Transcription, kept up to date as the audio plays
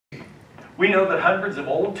We know that hundreds of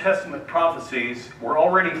Old Testament prophecies were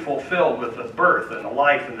already fulfilled with the birth and the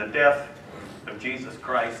life and the death of Jesus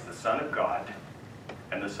Christ, the Son of God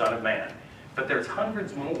and the Son of Man. But there's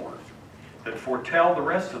hundreds more that foretell the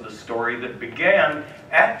rest of the story that began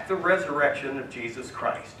at the resurrection of Jesus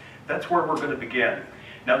Christ. That's where we're going to begin.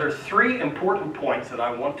 Now there's three important points that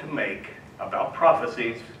I want to make about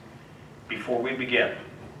prophecies before we begin.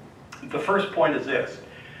 The first point is this: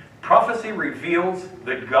 prophecy reveals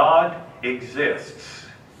that God exists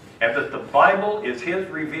and that the Bible is His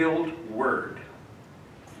revealed Word.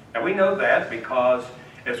 And we know that because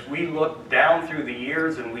as we look down through the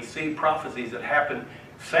years and we see prophecies that happened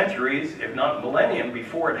centuries, if not millennium,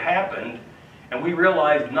 before it happened, and we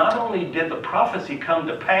realize not only did the prophecy come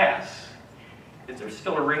to pass. Is there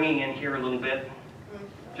still a ringing in here a little bit?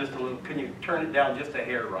 Just a little. Can you turn it down just a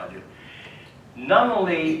hair, Roger? Not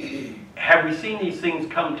only have we seen these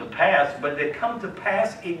things come to pass, but they come to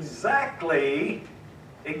pass exactly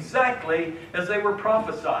as they were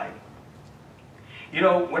prophesied. You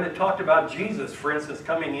know, when it talked about Jesus, for instance,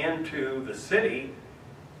 coming into the city,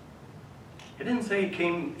 it didn't say He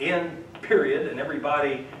came in, period, and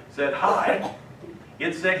everybody said hi.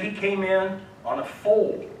 It said He came in on a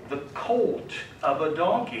foal, the colt of a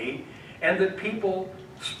donkey, and that people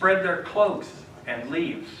spread their cloaks and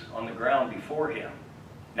leaves on the ground before Him.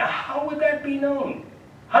 Now, how would that be known?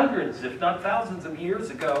 Hundreds, if not thousands of years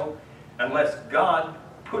ago, unless God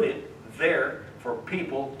put it there for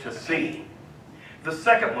people to see. The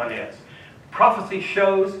second one is, prophecy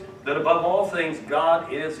shows that above all things,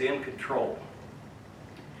 God is in control.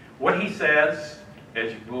 What He says,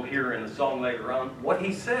 as we'll hear in the song later on, what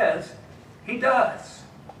He says, He does.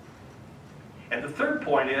 And the third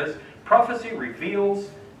point is, prophecy reveals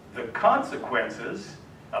the consequences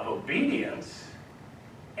of obedience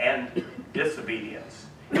and disobedience.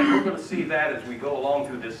 And we're going to see that as we go along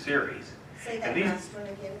through this series. Say that last one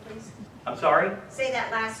again, please. I'm sorry? Say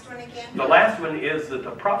that last one again. The last one is that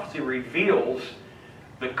the prophecy reveals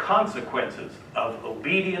the consequences of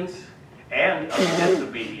obedience and of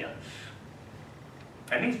disobedience.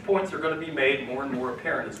 And these points are going to be made more and more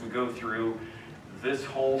apparent as we go through this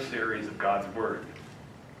whole series of God's Word.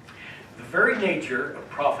 The very nature of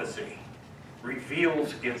prophecy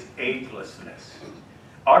reveals its agelessness.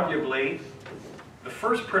 Arguably, the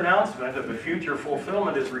first pronouncement of a future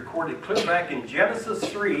fulfillment is recorded clear back in Genesis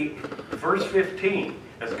 3, verse 15,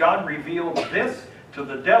 as God revealed this to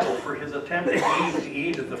the devil for his attempting Eve to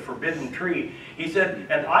eat of the forbidden tree. He said,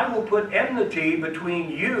 "And I will put enmity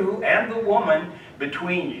between you and the woman,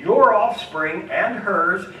 between your offspring and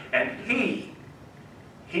hers, and he,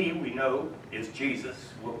 we know, is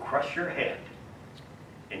Jesus, will crush your head,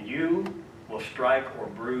 and you will strike or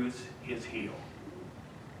bruise his heel."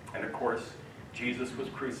 And of course, Jesus was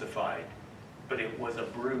crucified, but it was a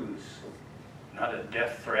bruise, not a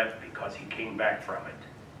death threat, because He came back from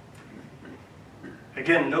it.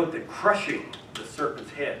 Again, note that crushing the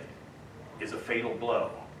serpent's head is a fatal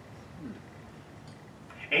blow.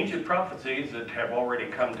 Ancient prophecies that have already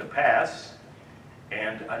come to pass,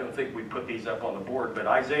 and I don't think we put these up on the board, but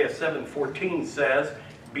Isaiah 7:14 says,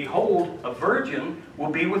 "Behold, a virgin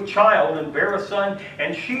will be with child and bear a son,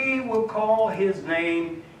 and she will call his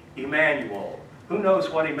name Emmanuel." Who knows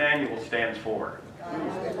what Emmanuel stands for?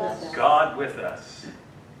 God with us.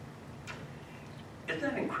 Isn't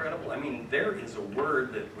that incredible? I mean, there is a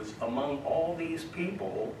word that was among all these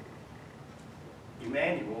people,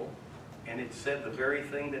 Emmanuel, and it said the very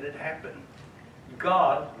thing that had happened.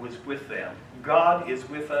 God was with them. God is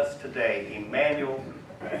with us today. Emmanuel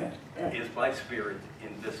is by Spirit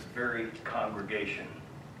in this very congregation.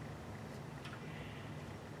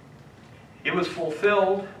 It was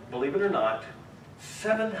fulfilled, believe it or not,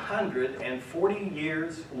 740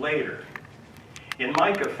 years later. In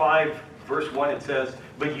Micah 5, verse 1, it says,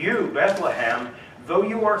 "But you, Bethlehem, though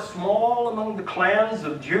you are small among the clans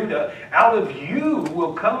of Judah, out of you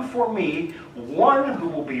will come for me one who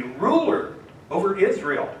will be ruler over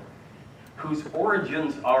Israel, whose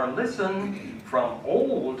origins are, listen, from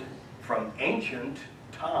old, from ancient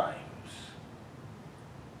times."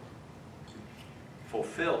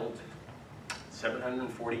 Fulfilled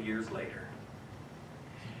 740 years later.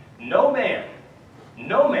 No man,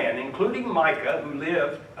 including Micah, who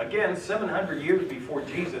lived, again, 700 years before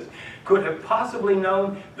Jesus, could have possibly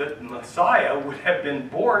known that Messiah would have been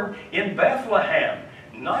born in Bethlehem.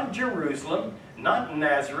 Not Jerusalem, not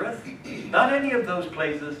Nazareth, not any of those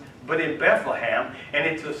places, but in Bethlehem. And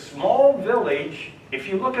it's a small village, if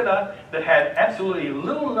you look it up, that had absolutely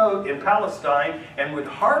little note in Palestine and would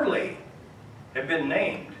hardly have been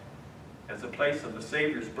named as the place of the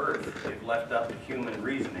Savior's birth if left up to human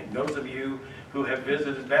reasoning. Those of you who have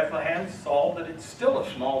visited Bethlehem saw that it's still a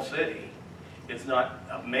small city. It's not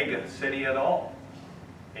a mega city at all.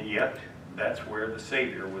 And yet, that's where the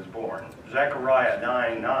Savior was born. Zechariah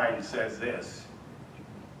 9:9 says this,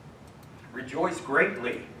 "Rejoice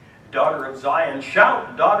greatly, daughter of Zion.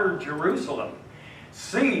 Shout, daughter of Jerusalem.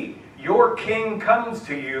 See, your king comes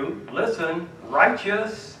to you, listen,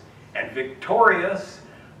 righteous and victorious,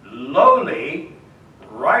 lowly,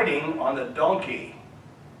 riding on a donkey,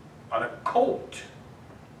 on a colt,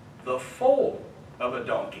 the foal of a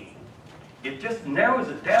donkey." It just narrows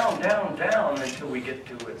it down, down, down until we get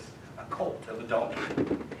to it's a colt of a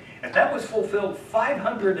donkey. And that was fulfilled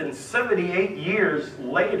 578 years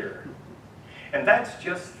later. And that's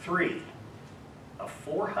just 3 of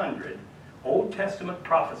 400 Old Testament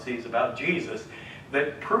prophecies about Jesus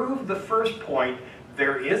that prove the first point: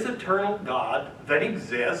 there is eternal God that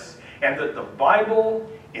exists, and that the Bible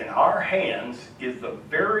in our hands is the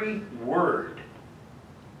very Word,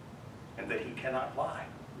 and that He cannot lie.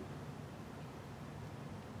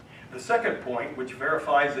 The second point, which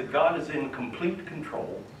verifies that God is in complete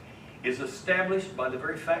control, is established by the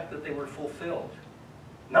very fact that they were fulfilled.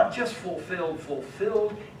 Not just fulfilled,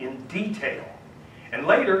 fulfilled in detail. And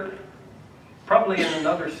later, probably in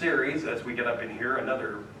another series, as we get up in here,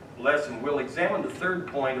 another lesson, we'll examine the third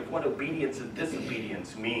point of what obedience and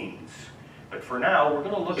disobedience means. But for now, we're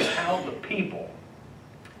going to look at how the people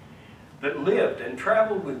that lived and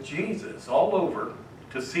traveled with Jesus all over,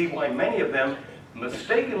 to see why many of them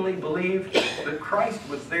mistakenly believed that Christ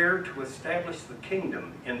was there to establish the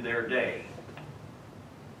kingdom in their day.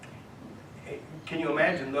 Can you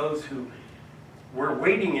imagine those who were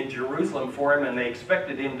waiting in Jerusalem for Him, and they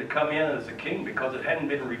expected Him to come in as a king because it hadn't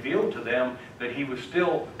been revealed to them that He was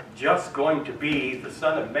still just going to be the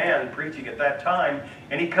Son of Man preaching at that time,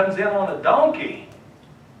 and He comes in on a donkey,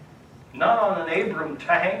 not on an Byrum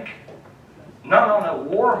tank, not on a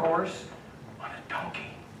war horse, on a donkey.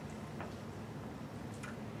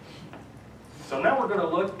 So now we're going to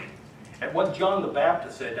look at what John the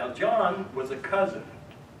Baptist said. Now, John was a cousin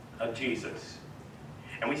of Jesus.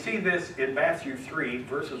 And we see this in Matthew 3,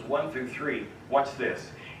 verses 1 through 3. Watch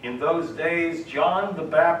this. "In those days, John the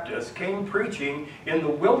Baptist came preaching in the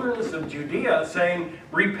wilderness of Judea, saying,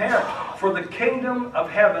 'Repent, for the kingdom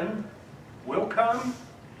of heaven will come,'"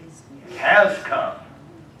 has come,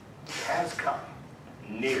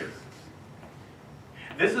 near.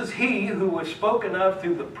 "This is he who was spoken of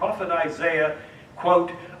through the prophet Isaiah,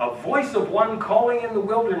 quote, 'A voice of one calling in the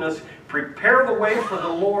wilderness, prepare the way for the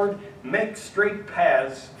Lord, make straight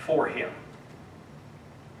paths for Him.'"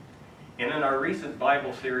 And in our recent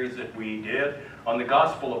Bible series that we did on the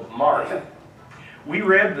Gospel of Mark, we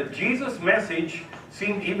read that Jesus' message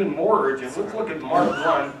seemed even more urgent. Let's look at Mark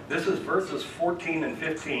 1. This is verses 14 and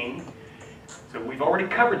 15. So we've already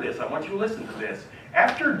covered this. I want you to listen to this.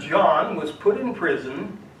 "After John was put in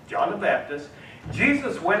prison, John the Baptist,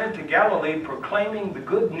 Jesus went into Galilee proclaiming the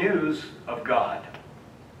good news of God.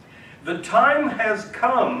 'The time has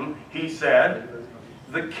come,' He said.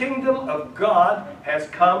 'The kingdom of God has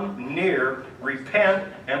come near. Repent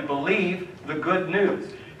and believe the good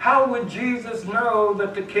news.'" How would Jesus know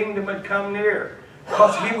that the kingdom had come near?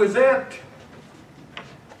 Because He was it.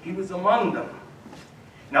 He was among them.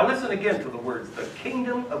 Now listen again to the words. The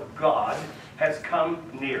kingdom of God has come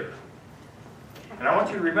near. And I want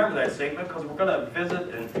you to remember that statement, because we're going to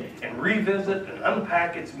visit and revisit and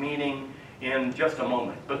unpack its meaning in just a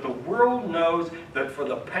moment. But the world knows that for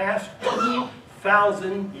the past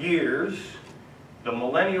 2,000 years, the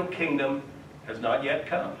millennial kingdom has not yet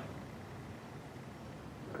come.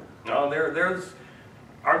 Now, there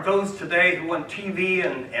are those today who on TV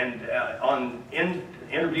and on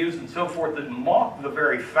interviews and so forth that mock the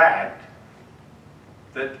very fact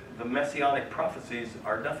that the messianic prophecies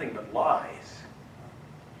are nothing but lies.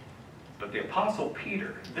 But the Apostle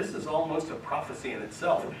Peter, this is almost a prophecy in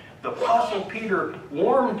itself. The Apostle Peter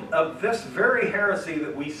warned of this very heresy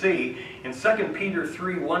that we see in 2 Peter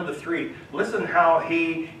 3, 1-3. Listen how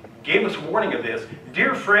he gave us warning of this.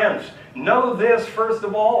 "Dear friends, know this first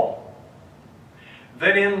of all,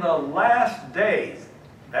 that in the last days,"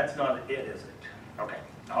 that's not it, is it? Okay,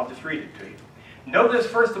 I'll just read it to you. "Know this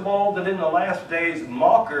first of all, that in the last days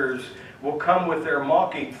mockers will come with their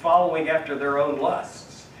mocking, following after their own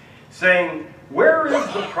lusts, saying, 'Where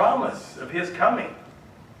is the promise of His coming?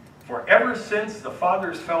 For ever since the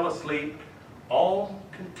fathers fell asleep, all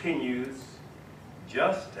continues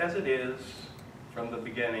just as it is from the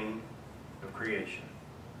beginning of creation.'"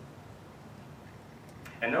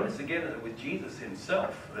 And notice again that it was Jesus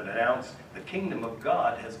Himself that announced the kingdom of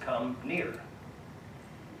God has come near.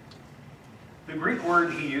 The Greek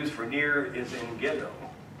word he used for near is engeddo.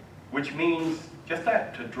 which means just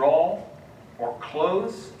that, to draw or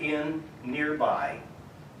close in nearby.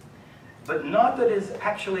 But not that it's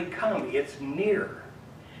actually come, it's near.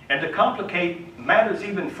 And to complicate matters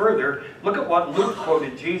even further, look at what Luke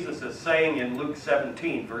quoted Jesus as saying in Luke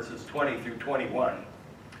 17, verses 20 through 21.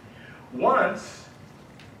 Once,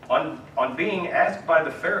 on being asked by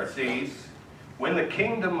the Pharisees when the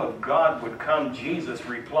kingdom of God would come, Jesus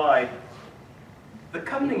replied, "The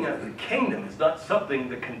coming of the kingdom is not something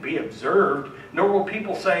that can be observed, nor will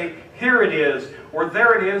people say, 'Here it is,' or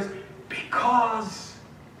 'There it is,' because,"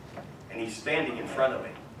 and he's standing in front of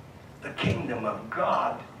him, "the kingdom of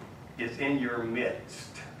God is in your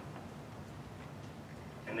midst."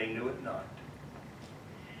 And they knew it not.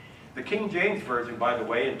 The King James Version, by the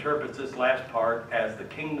way, interprets this last part as "the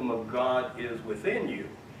kingdom of God is within you."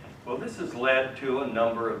 Well, this has led to a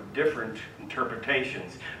number of different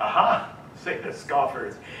interpretations. Aha, say the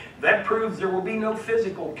scoffers. That proves there will be no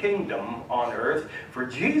physical kingdom on earth, for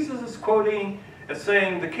Jesus is quoting as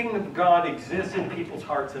saying the kingdom of God exists in people's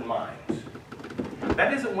hearts and minds.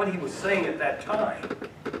 That isn't what he was saying at that time.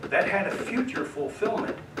 That had a future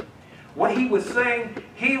fulfillment. What he was saying,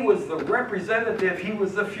 he was the representative, he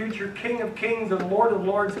was the future King of Kings and Lord of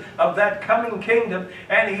Lords of that coming kingdom,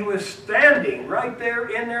 and he was standing right there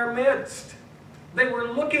in their midst. They were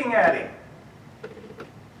looking at him.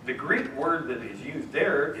 The Greek word that is used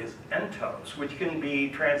there is entos, which can be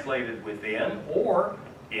translated within or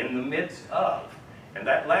in the midst of. And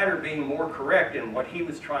that latter being more correct in what he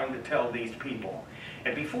was trying to tell these people.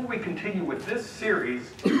 And before we continue with this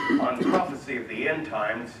series on prophecy of the end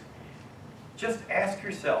times, just ask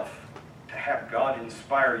yourself to have God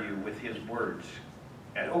inspire you with his words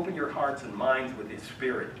and open your hearts and minds with his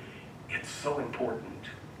Spirit. It's so important.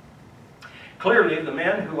 Clearly, the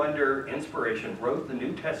men who under inspiration wrote the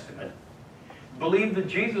New Testament believed that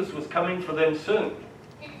Jesus was coming for them soon,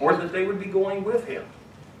 or that they would be going with him,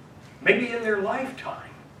 maybe in their lifetime.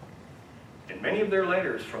 And many of their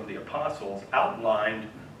letters from the apostles outlined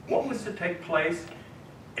what was to take place,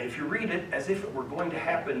 and if you read it, as if it were going to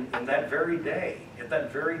happen in that very day, at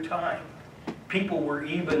that very time. People were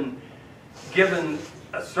even given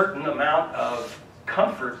a certain amount of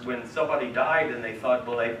comfort when somebody died and they thought,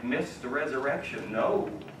 well, they've missed the resurrection. No,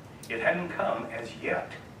 it hadn't come as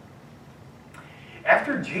yet.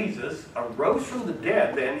 After Jesus arose from the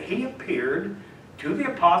dead, then he appeared to the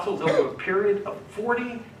apostles over a period of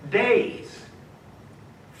 40 days.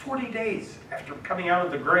 40 days after coming out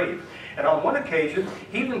of the grave. And on one occasion,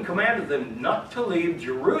 he even commanded them not to leave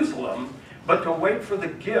Jerusalem, but to wait for the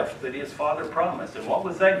gift that his Father promised. And what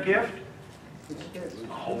was that gift? The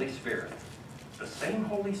Holy Spirit. The same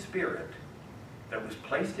Holy Spirit that was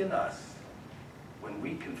placed in us when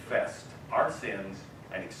we confessed our sins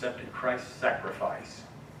and accepted Christ's sacrifice.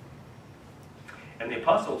 And the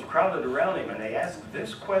apostles crowded around him and they asked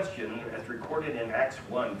this question as recorded in Acts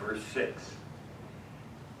 1, verse 6.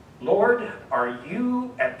 "Lord, are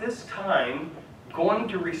you at this time going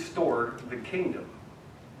to restore the kingdom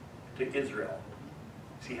to Israel?"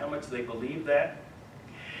 See how much they believed that?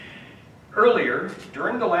 Earlier,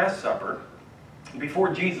 during the Last Supper,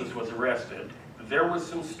 before Jesus was arrested, there was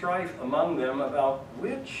some strife among them about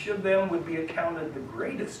which of them would be accounted the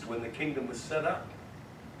greatest when the kingdom was set up.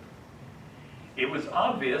 It was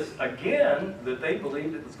obvious, again, that they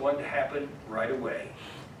believed it was going to happen right away.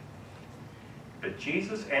 But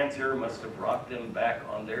Jesus' answer must have brought them back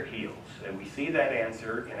on their heels. And we see that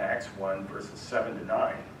answer in Acts 1, verses 7 to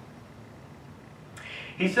 9.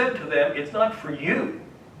 He said to them, "It's not for you,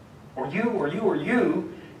 or you, or you, or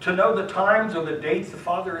you, to know the times or the dates the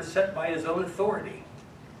Father has set by his own authority.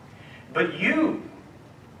 But you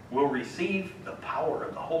will receive the power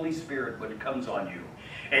of the Holy Spirit when it comes on you.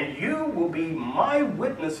 And you will be my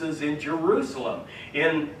witnesses in Jerusalem,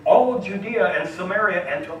 in all of Judea and Samaria,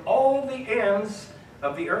 and to all the ends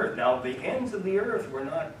of the earth." Now, the ends of the earth were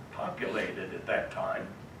not populated at that time,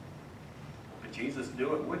 but Jesus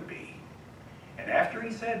knew it would be. And after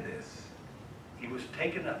he said this, he was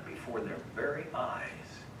taken up before their very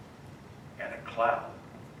eyes, and a cloud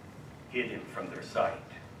hid him from their sight.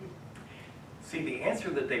 See, the answer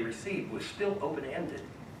that they received was still open-ended.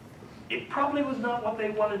 It probably was not what they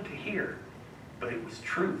wanted to hear, but it was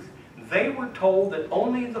truth. They were told that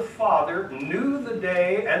only the Father knew the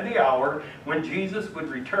day and the hour when Jesus would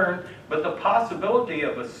return, but the possibility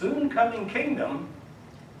of a soon coming kingdom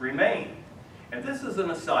remained. And this is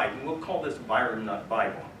an aside, and we'll call this Byrum, not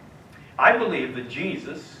Bible. I believe that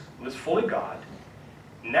Jesus was fully God,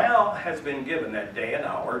 now has been given that day and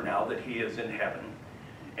hour, now that he is in heaven,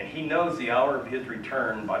 and he knows the hour of his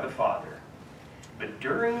return by the Father. But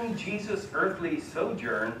during Jesus' earthly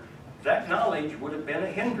sojourn, that knowledge would have been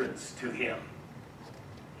a hindrance to him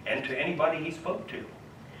and to anybody he spoke to.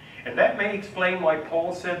 And that may explain why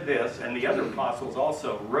Paul said this, and the other apostles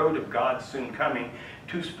also wrote of God's soon coming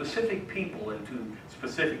to specific people and to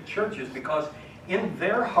specific churches, because in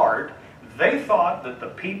their heart, they thought that the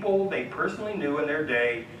people they personally knew in their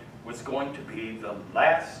day was going to be the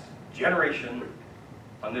last generation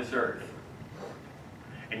on this earth.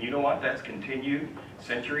 And you know what? That's continued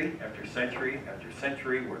century after century after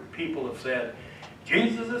century, where people have said,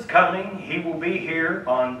 Jesus is coming. He will be here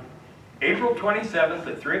on April 27th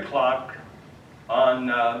at 3 o'clock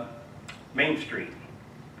on Main Street.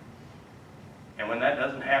 And when that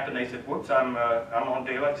doesn't happen, they said, whoops, I'm on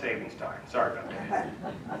daylight savings time. Sorry about that.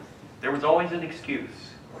 There was always an excuse.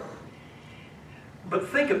 But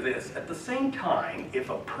think of this. At the same time, if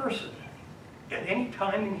a person at any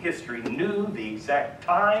time in history knew the exact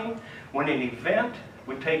time when an event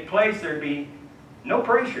would take place, there'd be no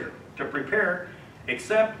pressure to prepare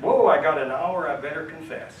except, whoa, I got an hour, I better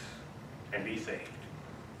confess and be saved.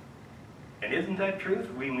 And isn't that truth?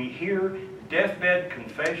 When we hear deathbed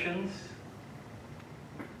confessions,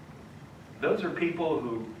 those are people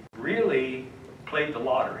who really played the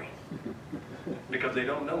lottery because they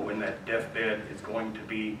don't know when that deathbed is going to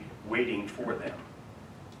be waiting for them.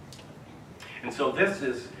 And so this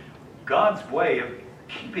is God's way of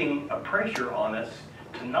keeping a pressure on us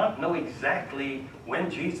to not know exactly when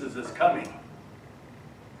Jesus is coming,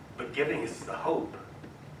 but giving us the hope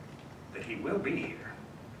that he will be here.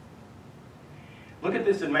 Look at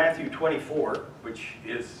this in Matthew 24, which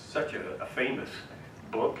is such a famous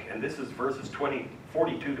book, and this is verses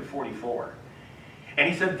 42 to 44.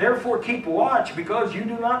 And he said, therefore keep watch, because you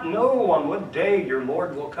do not know on what day your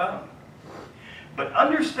Lord will come. But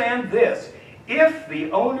understand this, if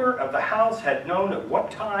the owner of the house had known at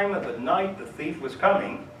what time of the night the thief was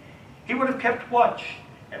coming, he would have kept watch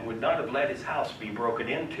and would not have let his house be broken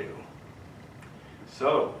into.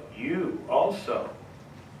 So you also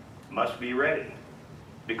must be ready,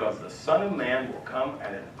 because the Son of Man will come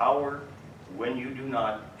at an hour when you do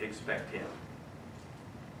not expect him.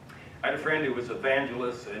 I had a friend who was an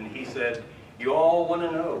evangelist, and he said, you all want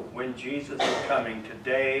to know when Jesus is coming.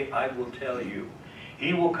 Today I will tell you.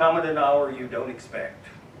 He will come at an hour you don't expect.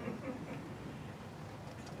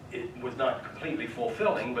 It was not completely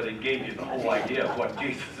fulfilling, but it gave you the whole idea of what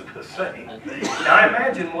Jesus was saying. Now I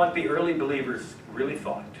imagine what the early believers really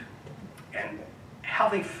thought and how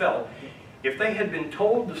they felt if they had been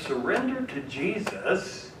told to surrender to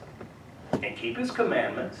Jesus and keep his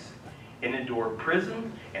commandments and endure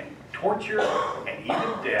prison and torture and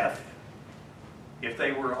even death, if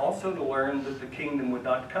they were also to learn that the kingdom would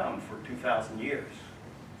not come for 2,000 years.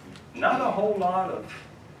 Not a whole lot of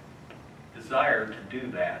desire to do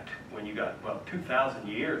that when you got, well, 2,000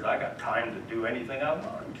 years, I got time to do anything I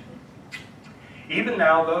want. Even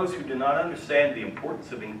now, those who do not understand the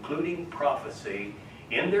importance of including prophecy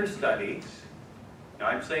in their studies, now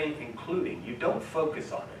I'm saying including, you don't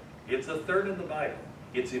focus on it. It's a third of the Bible.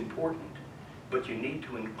 It's important, but you need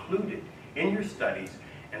to include it in your studies,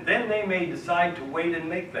 and then they may decide to wait and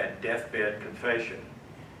make that deathbed confession.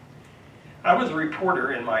 I was a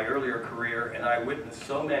reporter in my earlier career, and I witnessed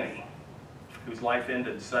so many whose life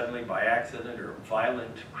ended suddenly by accident or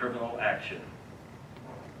violent criminal action.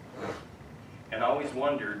 And I always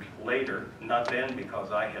wondered later, not then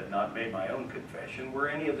because I had not made my own confession, were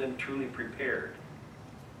any of them truly prepared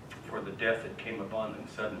for the death that came upon them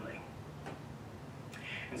suddenly.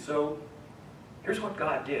 And so, here's what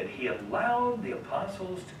God did. He allowed the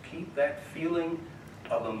apostles to keep that feeling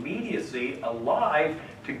of immediacy alive,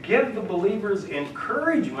 to give the believers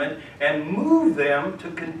encouragement and move them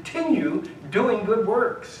to continue doing good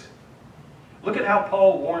works. Look at how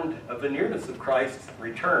Paul warned of the nearness of Christ's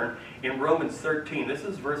return in Romans 13. This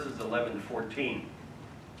is verses 11 to 14.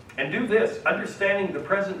 And do this, understanding the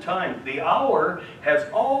present time, the hour has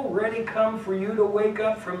already come for you to wake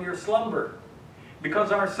up from your slumber,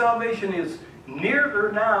 because our salvation is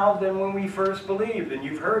nearer now than when we first believed. And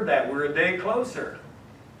you've heard that. We're a day closer.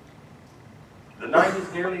 The night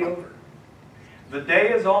is nearly over. The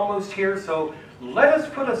day is almost here, so let us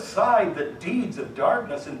put aside the deeds of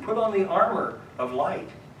darkness and put on the armor of light.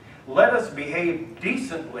 Let us behave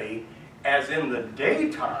decently as in the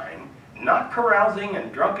daytime, not carousing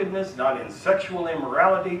and drunkenness, not in sexual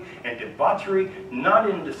immorality and debauchery, not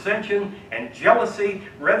in dissension and jealousy.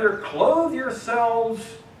 Rather, clothe yourselves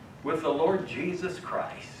with the Lord Jesus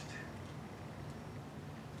Christ.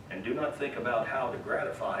 And do not think about how to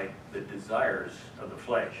gratify the desires of the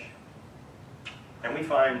flesh. And we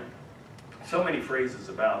find so many phrases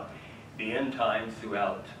about the end times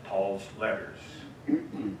throughout Paul's letters.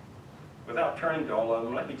 Without turning to all of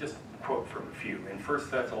them, let me just quote from a few. In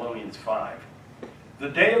 1 Thessalonians 5, "The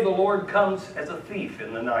day of the Lord comes as a thief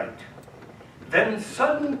in the night. Then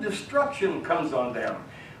sudden destruction comes on them.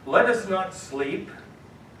 Let us not sleep,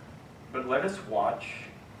 but let us watch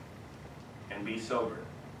and be sober."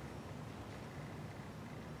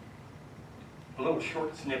 A little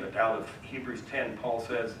short snippet out of Hebrews 10, Paul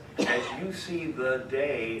says, as you see the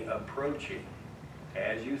day approaching,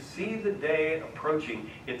 as you see the day approaching,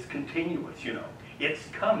 it's continuous, you know. It's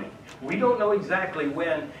coming. We don't know exactly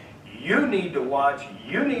when. You need to watch,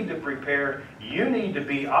 you need to prepare, you need to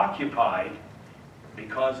be occupied,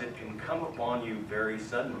 because it can come upon you very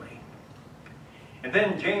suddenly. And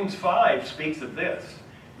then James 5 speaks of this.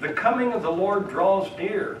 "The coming of the Lord draws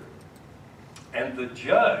near, and the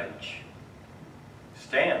judge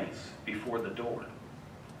stands before the door."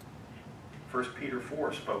 1 Peter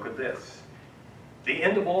 4 spoke of this. "The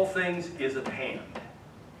end of all things is at hand.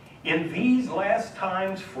 In these last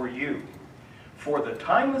times for you, for the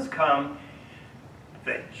time has come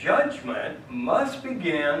that judgment must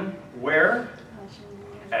begin," where?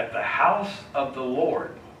 "At the house of the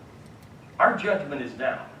Lord." Our judgment is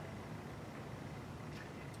now.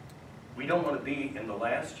 We don't want to be in the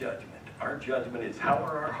last judgment. Our judgment is, how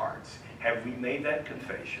are our hearts? Have we made that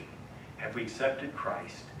confession? Have we accepted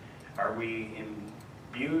Christ? Are we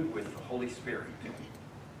imbued with the Holy Spirit?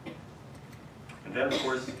 And then, of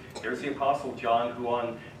course, there's the Apostle John, who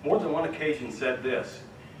on more than one occasion said this,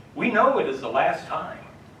 "We know it is the last time.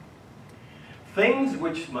 Things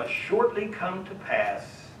which must shortly come to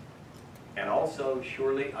pass, and also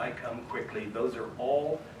surely I come quickly." Those are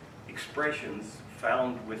all expressions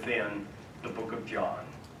found within the book of John.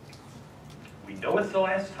 We know it's the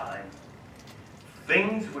last time.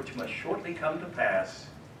 Things which must shortly come to pass,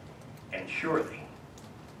 and surely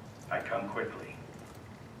I come quickly.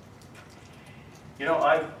 You know,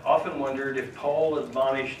 I've often wondered if Paul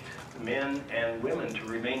admonished men and women to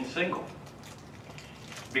remain single,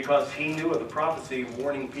 because he knew of the prophecy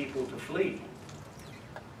warning people to flee.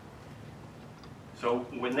 So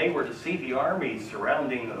when they were to see the armies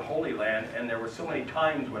surrounding the Holy Land, and there were so many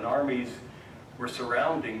times when armies were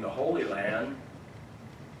surrounding the Holy Land,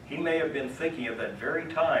 he may have been thinking of that very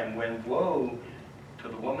time when woe to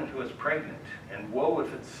the woman who is pregnant, and woe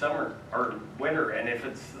if it's summer or winter, and if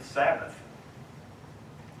it's the Sabbath.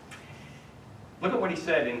 Look at what he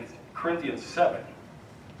said in Corinthians 7,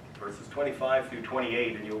 verses 25 through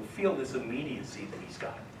 28, and you'll feel this immediacy that he's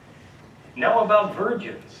got. "Now about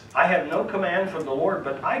virgins, I have no command from the Lord,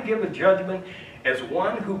 but I give a judgment as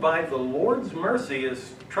one who by the Lord's mercy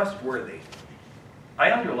is trustworthy."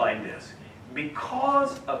 I underline this.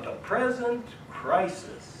 Because of the present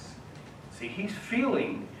crisis. See, he's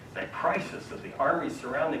feeling that crisis of the armies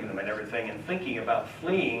surrounding them and everything, and thinking about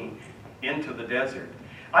fleeing into the desert.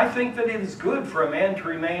 "I think that it is good for a man to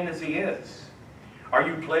remain as he is. Are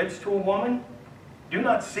you pledged to a woman? Do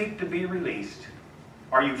not seek to be released.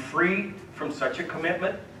 Are you free from such a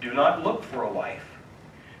commitment? Do not look for a wife.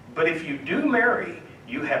 But if you do marry,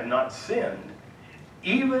 you have not sinned.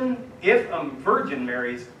 Even if a virgin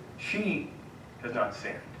marries, she has not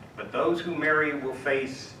sinned. But those who marry will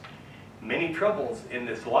face many troubles in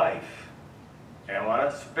this life." And I want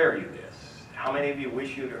to spare you this. How many of you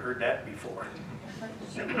wish you'd have heard that before?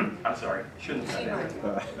 I'm sorry, shouldn't have said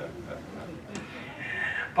that.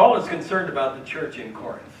 Paul is concerned about the church in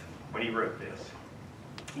Corinth when he wrote this,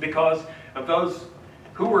 because of those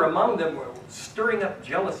who were among them were stirring up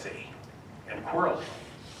jealousy and quarreling.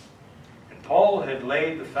 And Paul had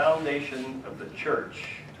laid the foundation of the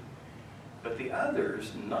church, but the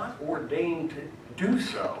others, not ordained to do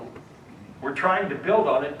so, were trying to build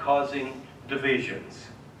on it, causing divisions.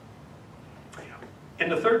 In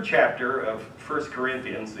the 3rd chapter of 1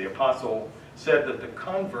 Corinthians, the apostle said that the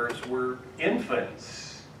converts were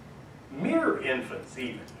infants, mere infants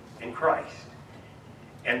even, in Christ,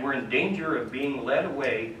 and were in danger of being led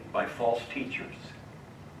away by false teachers.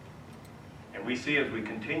 And we see as we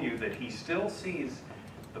continue that he still sees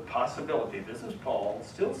the possibility, this is Paul,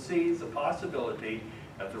 still sees the possibility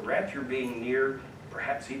of the rapture being near,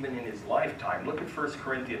 perhaps even in his lifetime. Look at 1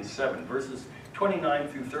 Corinthians 7, verses 29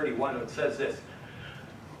 through 31. It says this,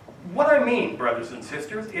 "What I mean, brothers and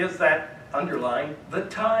sisters, is that," underline, "the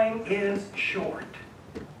time is short.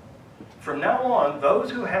 From now on,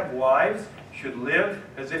 those who have wives should live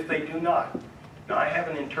as if they do not." Now, I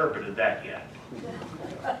haven't interpreted that yet.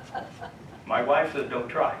 My wife says, don't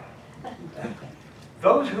try.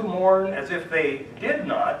 "Those who mourn as if they did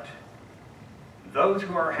not, those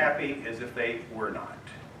who are happy as if they were not.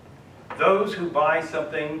 Those who buy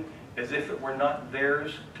something as if it were not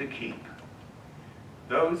theirs to keep.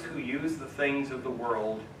 Those who use the things of the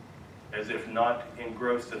world as if not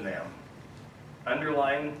engrossed in them.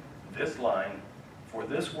 Underline this line, for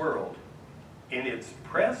this world in its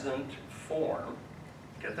present form,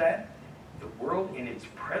 get that? The world in its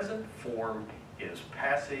present form is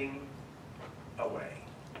passing away.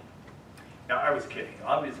 Now, I was kidding.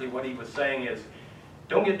 Obviously, what he was saying is,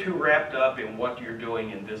 don't get too wrapped up in what you're doing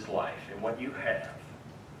in this life and what you have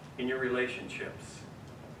in your relationships.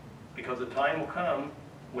 Because a time will come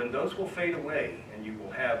when those will fade away and you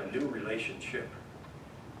will have a new relationship.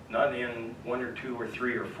 Not in 1 or 2 or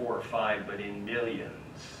 3 or 4 or 5, but in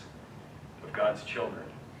millions of God's children.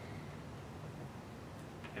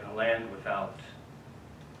 In a land without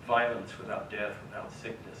violence, without death, without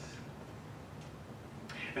sickness.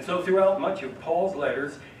 And so throughout much of Paul's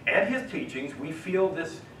letters and his teachings, we feel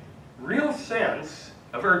this real sense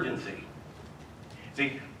of urgency.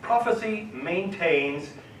 See, prophecy maintains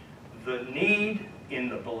the need in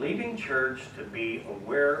the believing church to be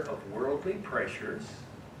aware of worldly pressures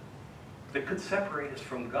that could separate us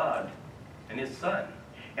from God and His Son.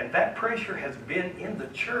 And that pressure has been in the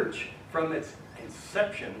church from its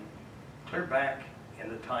inception, clear back in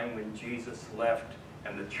the time when Jesus left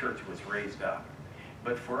and the church was raised up.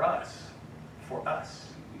 But for us,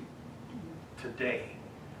 today,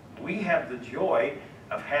 we have the joy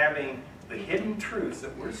of having the hidden truths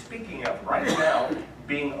that we're speaking of right now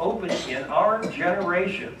being opened in our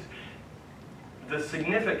generations. The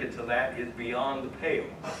significance of that is beyond the pale.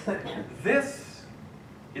 This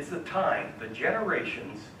is the time, the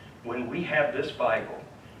generations, when we have this Bible,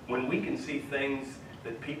 when we can see things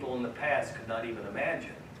that people in the past could not even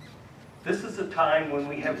imagine. This is a time when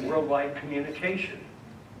we have worldwide communication.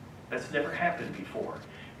 That's never happened before.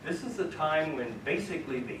 This is a time when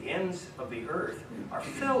basically the ends of the earth are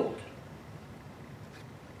filled.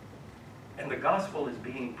 And the gospel is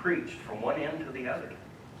being preached from one end to the other.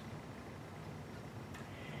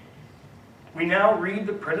 We now read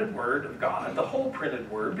the printed word of God, the whole printed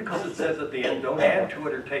word, because it says at the end, don't add to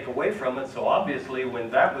it or take away from it. So obviously when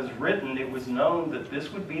that was written, it was known that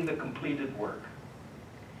this would be the completed work.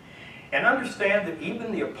 And understand that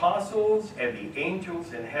even the apostles and the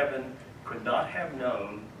angels in heaven could not have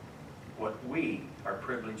known what we are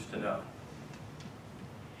privileged to know.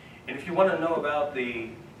 And if you want to know about the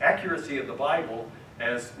accuracy of the Bible,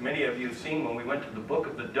 as many of you have seen when we went to the Book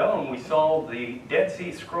of the Dome, we saw the Dead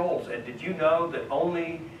Sea Scrolls. And did you know that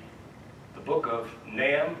only the book of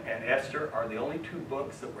Nahum and Esther are the only 2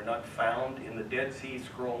 books that were not found in the Dead Sea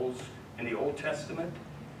Scrolls in the Old Testament?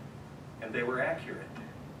 And they were accurate.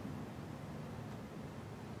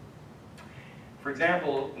 For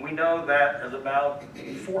example, we know that as about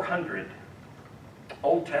 400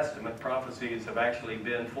 Old Testament prophecies have actually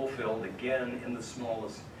been fulfilled, again, in the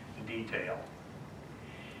smallest detail.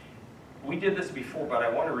 We did this before, but I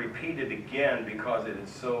want to repeat it again because it is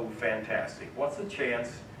so fantastic. What's the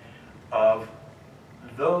chance of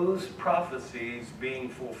those prophecies being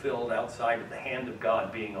fulfilled outside of the hand of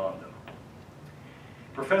God being on them?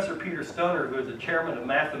 Professor Peter Stoner, who is the chairman of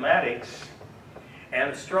mathematics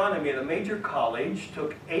and astronomy at a major college,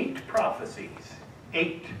 took 8 prophecies.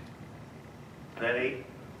 8. Is that 8?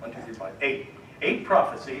 1, 2, 3, 4, 5. 8. 8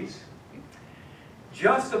 prophecies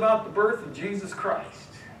just about the birth of Jesus Christ.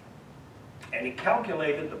 And he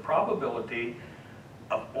calculated the probability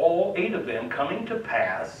of all 8 of them coming to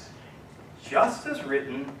pass just as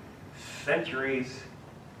written centuries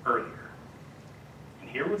earlier. And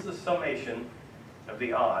here was the summation of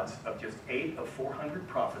the odds of just 8 of 400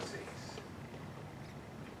 prophecies.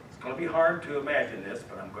 It's going to be hard to imagine this,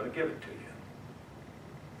 but I'm going to give it to you.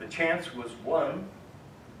 The chance was 1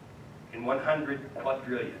 in 100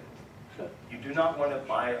 quadrillion. You do not want to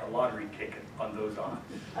buy a lottery ticket on those odds.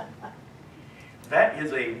 That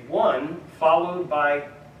is a 1 followed by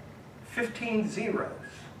 15 zeros.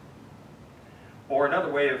 Or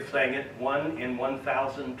another way of saying it, 1 in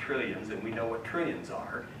 1,000 trillions, and we know what trillions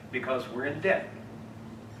are because we're in debt.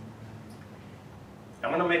 I'm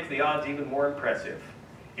going to make the odds even more impressive.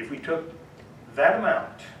 If we took that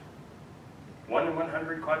amount, 1 in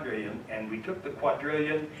 100 quadrillion, and we took the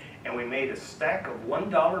quadrillion and we made a stack of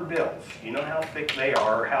 $1 bills. You know how thick they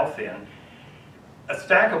are, or how thin. A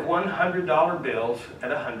stack of $100 bills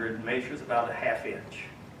at 100 measures about a ½ inch.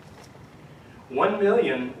 1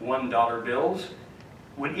 million $1 bills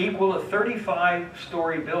would equal a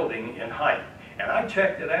 35-story building in height. And I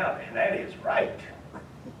checked it out, and that is right.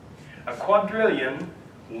 A quadrillion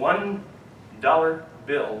 $1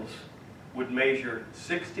 bills would measure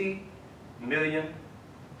 60 million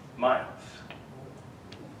miles.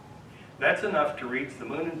 That's enough to reach the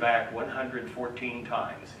moon and back 114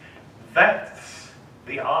 times. That's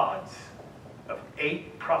the odds of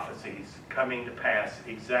 8 prophecies coming to pass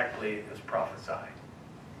exactly as prophesied.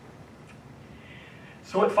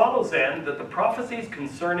 So it follows then that the prophecies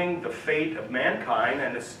concerning the fate of mankind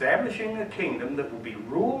and establishing a kingdom that will be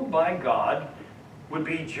ruled by God would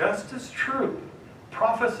be just as true.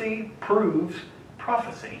 Prophecy proves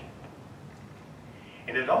prophecy.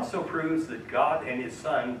 And it also proves that God and His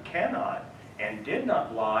Son cannot and did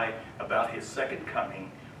not lie about His second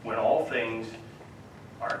coming when all things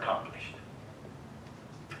are accomplished.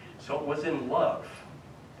 So it was in love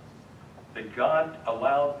that God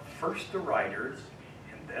allowed first the writers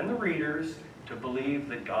and then the readers to believe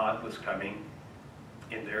that God was coming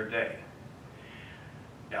in their day.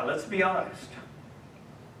 Now let's be honest.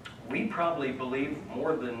 We probably believe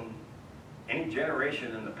more than any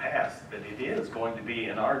generation in the past that it is going to be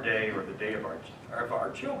in our day or the day of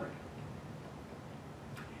our children.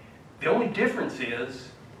 The only difference is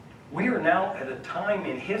we are now at a time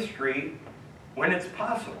in history when it's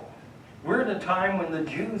possible. We're in a time when the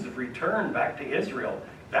Jews have returned back to Israel.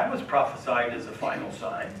 That was prophesied as a final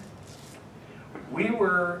sign. We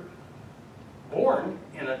were born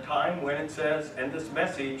in a time when it says, and this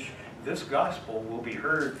message, this gospel will be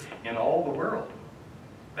heard in all the world.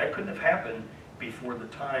 That couldn't have happened before the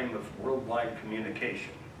time of worldwide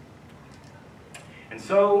communication. And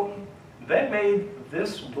so that made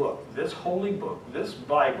this book, this holy book, this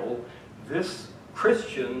Bible, this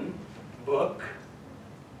Christian book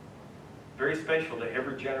very special to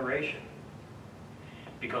every generation.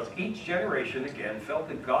 Because each generation, again, felt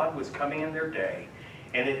that God was coming in their day,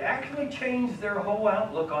 and it actually changed their whole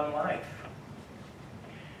outlook on life.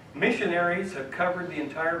 Missionaries have covered the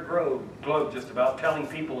entire globe just about, telling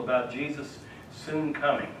people about Jesus soon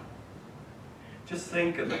coming. Just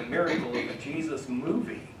think of the miracle of the Jesus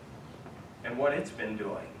movie and what it's been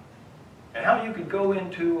doing. And how you could go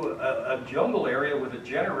into a jungle area with a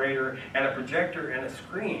generator and a projector and a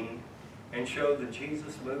screen and show the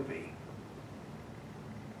Jesus movie.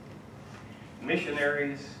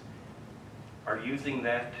 Missionaries are using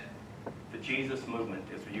that. The Jesus movement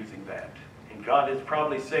is using that. And God has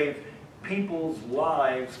probably saved people's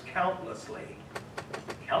lives countless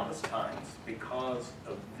times because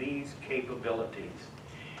of these capabilities.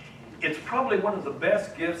 It's probably one of the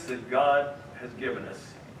best gifts that God has given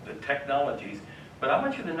us, the technologies. But I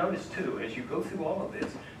want you to notice too, as you go through all of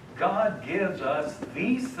this, God gives us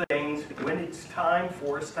these things when it's time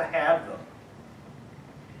for us to have them.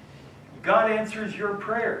 God answers your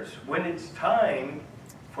prayers when it's time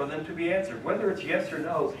for them to be answered. Whether it's yes or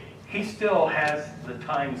no, He still has the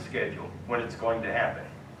time schedule when it's going to happen.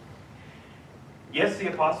 Yes, the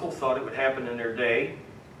apostles thought it would happen in their day,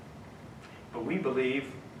 but we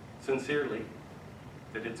believe sincerely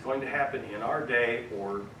that it's going to happen in our day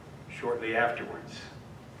or shortly afterwards.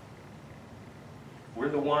 We're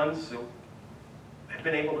the ones who have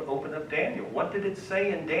been able to open up Daniel. What did it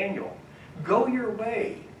say in Daniel? Go your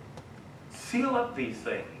way. Seal up these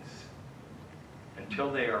things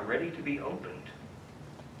until they are ready to be opened.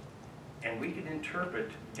 And we can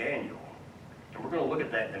interpret Daniel. And we're going to look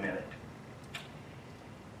at that in a minute.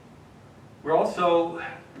 We're also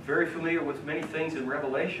very familiar with many things in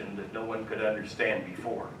Revelation that no one could understand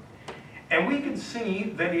before. And we can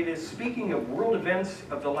see that it is speaking of world events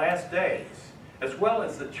of the last days, as well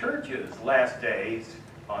as the church's last days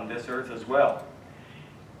on this earth as well.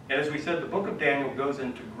 And as we said, the book of Daniel goes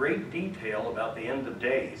into great detail about the end of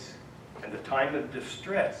days and the time of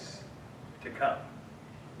distress to come.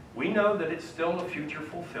 We know that it's still a future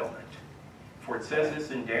fulfillment, for it says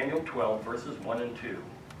this in Daniel 12, verses 1 and 2.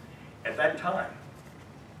 At that time,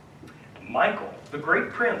 Michael, the great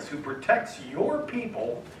prince who protects your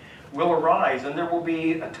people, will arise, and there will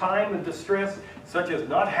be a time of distress such as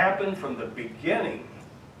not happened from the beginning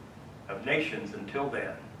of nations until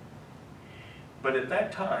then. But at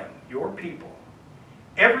that time, your people,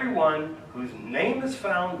 everyone whose name is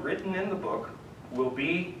found written in the book, will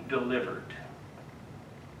be delivered.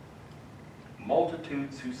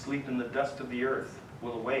 Multitudes who sleep in the dust of the earth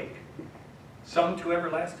will awake, some to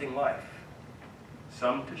everlasting life,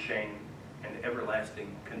 some to shame and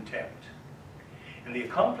everlasting contempt. And the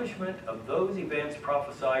accomplishment of those events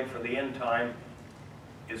prophesied for the end time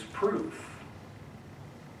is proof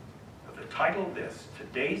of the title of this: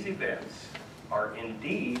 today's events are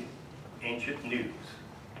indeed ancient news.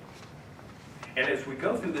 And as we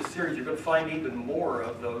go through this series, you're going to find even more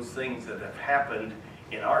of those things that have happened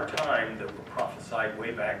in our time that were prophesied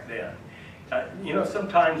way back then. You know,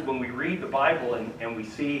 sometimes when we read the Bible and we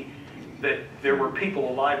see that there were people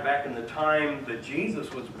alive back in the time that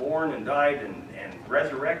Jesus was born and died and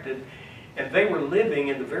resurrected, and they were living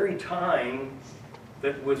in the very time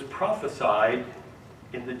that was prophesied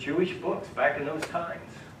in the Jewish books back in those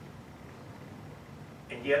times.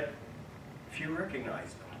 And yet, few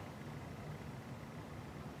recognized them.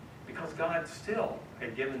 Because God still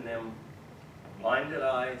had given them blinded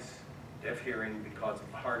eyes, deaf hearing, because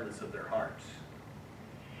of the hardness of their hearts.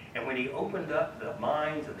 And when he opened up the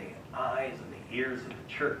minds and the eyes and the ears of the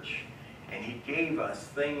church, and he gave us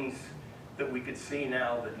things that we could see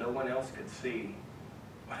now that no one else could see,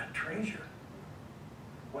 what a treasure.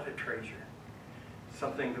 What a treasure.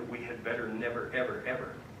 Something that we had better never, ever,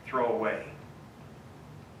 ever throw away.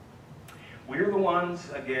 We're the ones,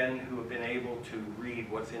 again, who have been able to read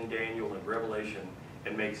what's in Daniel and Revelation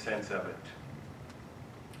and make sense of it.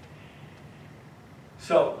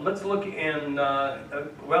 So let's look in,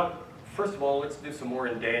 well, first of all, let's do some more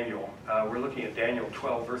in Daniel. We're looking at Daniel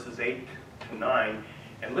 12, verses 8 to 9.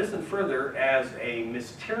 And listen further, as a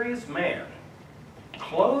mysterious man,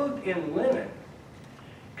 clothed in linen,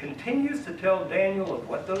 continues to tell Daniel of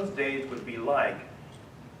what those days would be like.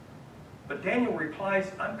 But Daniel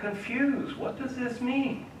replies, I'm confused. What does this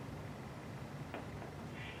mean?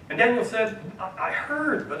 And Daniel said, I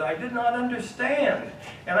heard, but I did not understand.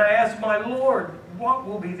 And I asked my Lord, what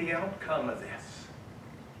will be the outcome of this?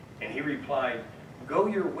 And he replied, go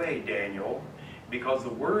your way, Daniel, because the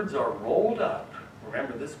words are rolled up.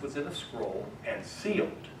 Remember, this was in a scroll and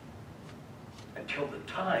sealed until the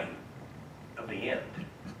time of the end.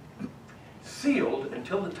 Sealed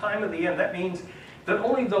until the time of the end. That means that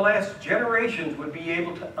only the last generations would be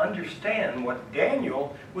able to understand what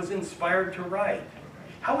Daniel was inspired to write.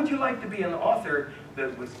 How would you like to be an author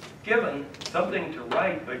that was given something to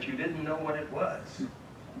write, but you didn't know what it was?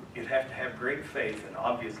 You'd have to have great faith, and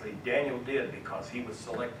obviously Daniel did, because he was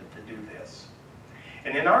selected to do this.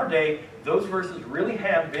 And in our day, those verses really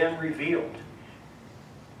have been revealed.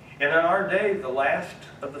 And in our day, the last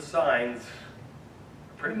of the signs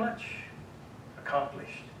are pretty much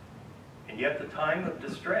accomplished. And yet the time of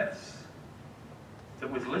distress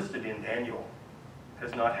that was listed in Daniel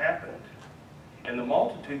has not happened. And the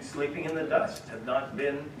multitude sleeping in the dust have not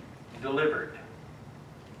been delivered.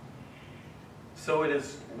 So it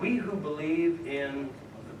is we who believe in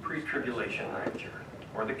the pre-tribulation rapture,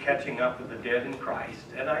 or the catching up of the dead in Christ.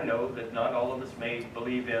 And I know that not all of us may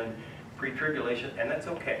believe in pre-tribulation, and that's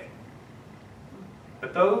okay.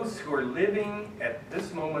 But those who are living at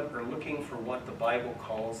this moment are looking for what the Bible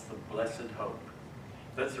calls the blessed hope.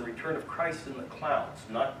 That's the return of Christ in the clouds,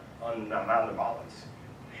 not on the Mount of Olives.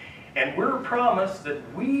 And we're promised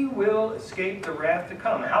that we will escape the wrath to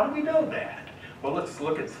come. How do we know that? Well, let's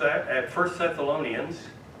look at 1 Thessalonians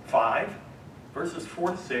 5, verses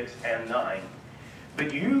 4 to 6 and 9.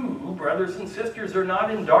 But you, brothers and sisters, are not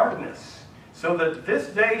in darkness, so that this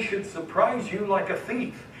day should surprise you like a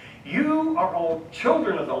thief. You are all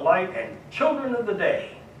children of the light and children of the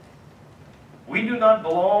day. We do not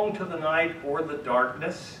belong to the night or the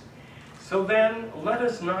darkness. So then, let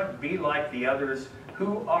us not be like the others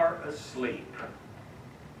who are asleep,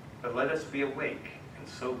 but let us be awake and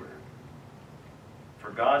sober. For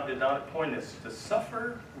God did not appoint us to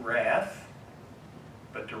suffer wrath,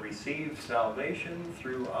 but to receive salvation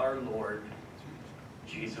through our Lord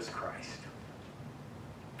Jesus Christ.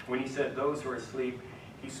 When he said those who are asleep,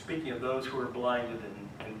 he's speaking of those who are blinded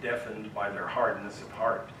and deafened by their hardness of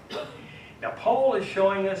heart. Now, Paul is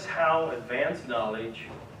showing us how advanced knowledge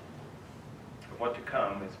of what to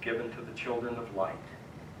come is given to the children of light,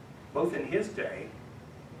 both in his day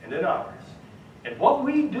and in ours. And what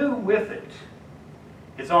we do with it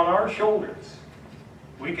is on our shoulders.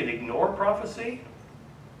 We can ignore prophecy,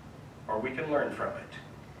 or we can learn from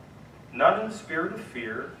it. Not in the spirit of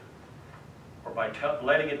fear, or by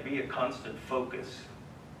letting it be a constant focus.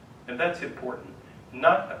 And that's important.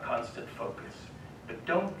 Not a constant focus, but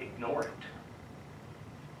don't ignore it.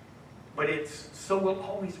 But it's so we'll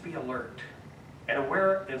always be alert and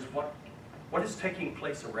aware as what is taking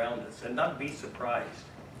place around us, and not be surprised.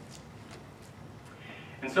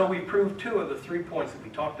 And so we proved two of the 3 points that we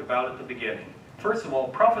talked about at the beginning. First of all,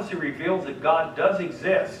 prophecy reveals that God does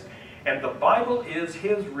exist, and the Bible is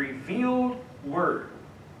his revealed word.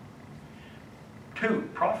 2,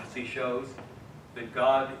 prophecy shows that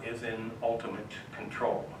God is in ultimate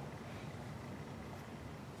control.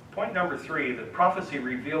 Point number 3, that prophecy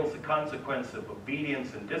reveals the consequence of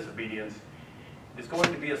obedience and disobedience, is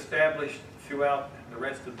going to be established throughout the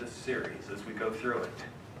rest of this series as we go through it.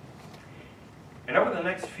 And over the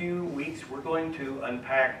next few weeks, we're going to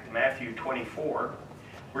unpack Matthew 24,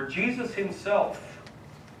 where Jesus himself,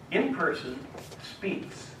 in person,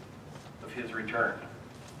 speaks of his return.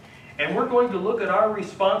 And we're going to look at our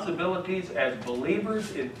responsibilities as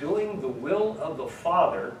believers in doing the will of the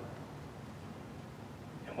Father,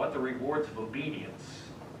 and what the rewards of obedience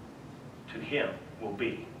to Him will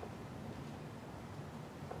be.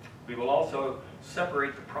 We will also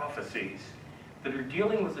separate the prophecies that are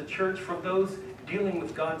dealing with the church from those dealing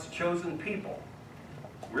with God's chosen people.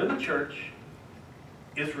 We're the church.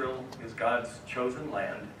 Israel is God's chosen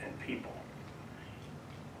land and people.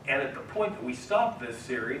 And at the point that we stop this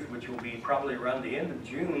series, which will be probably around the end of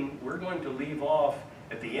June, we're going to leave off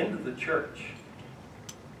at the end of the church,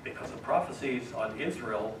 because the prophecies on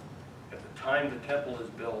Israel at the time the temple is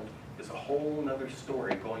built is a whole other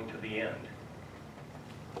story going to the end.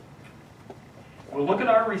 We'll look at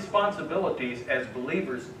our responsibilities as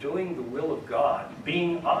believers doing the will of God,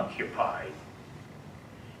 being occupied.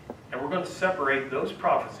 And we're going to separate those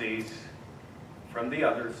prophecies from the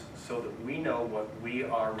others so that we know what we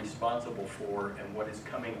are responsible for and what is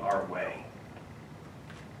coming our way.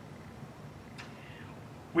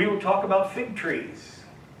 We will talk about fig trees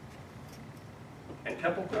and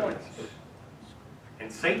temple coins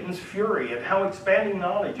and Satan's fury and how expanding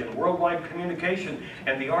knowledge and worldwide communication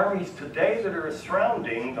and the armies today that are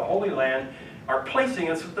surrounding the Holy Land are placing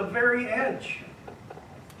us at the very edge.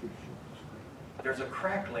 There's a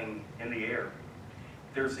crackling in the air.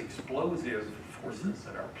 There's explosive forces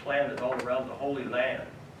that are planted all around the Holy Land.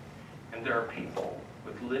 And there are people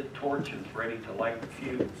with lit torches ready to light the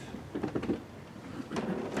fuse.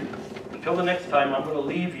 Until the next time, I'm going to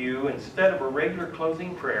leave you, instead of a regular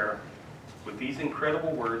closing prayer, with these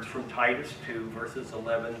incredible words from Titus 2, verses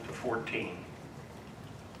 11 to 14.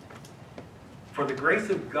 For the grace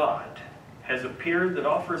of God has appeared that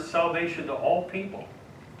offers salvation to all people.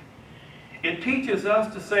 It teaches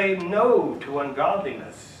us to say no to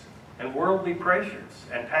ungodliness and worldly pleasures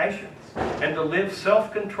and passions, and to live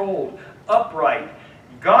self-controlled, upright,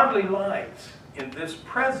 godly lives in this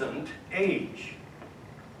present age,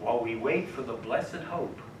 while we wait for the blessed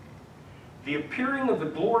hope, the appearing of the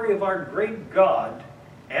glory of our great God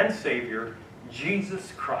and Savior,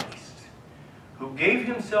 Jesus Christ, who gave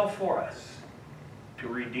Himself for us to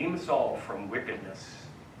redeem us all from wickedness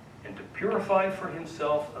and to purify for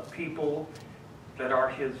Himself a people that are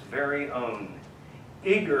His very own,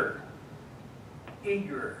 eager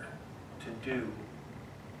to do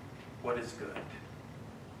what is good.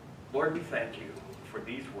 Lord, we thank You for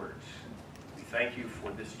these words. We thank You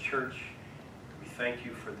for this church. We thank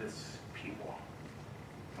You for this people.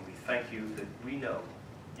 And we thank You that we know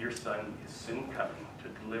Your Son is soon coming to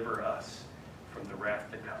deliver us from the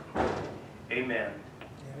wrath to come. Amen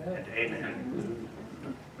and amen.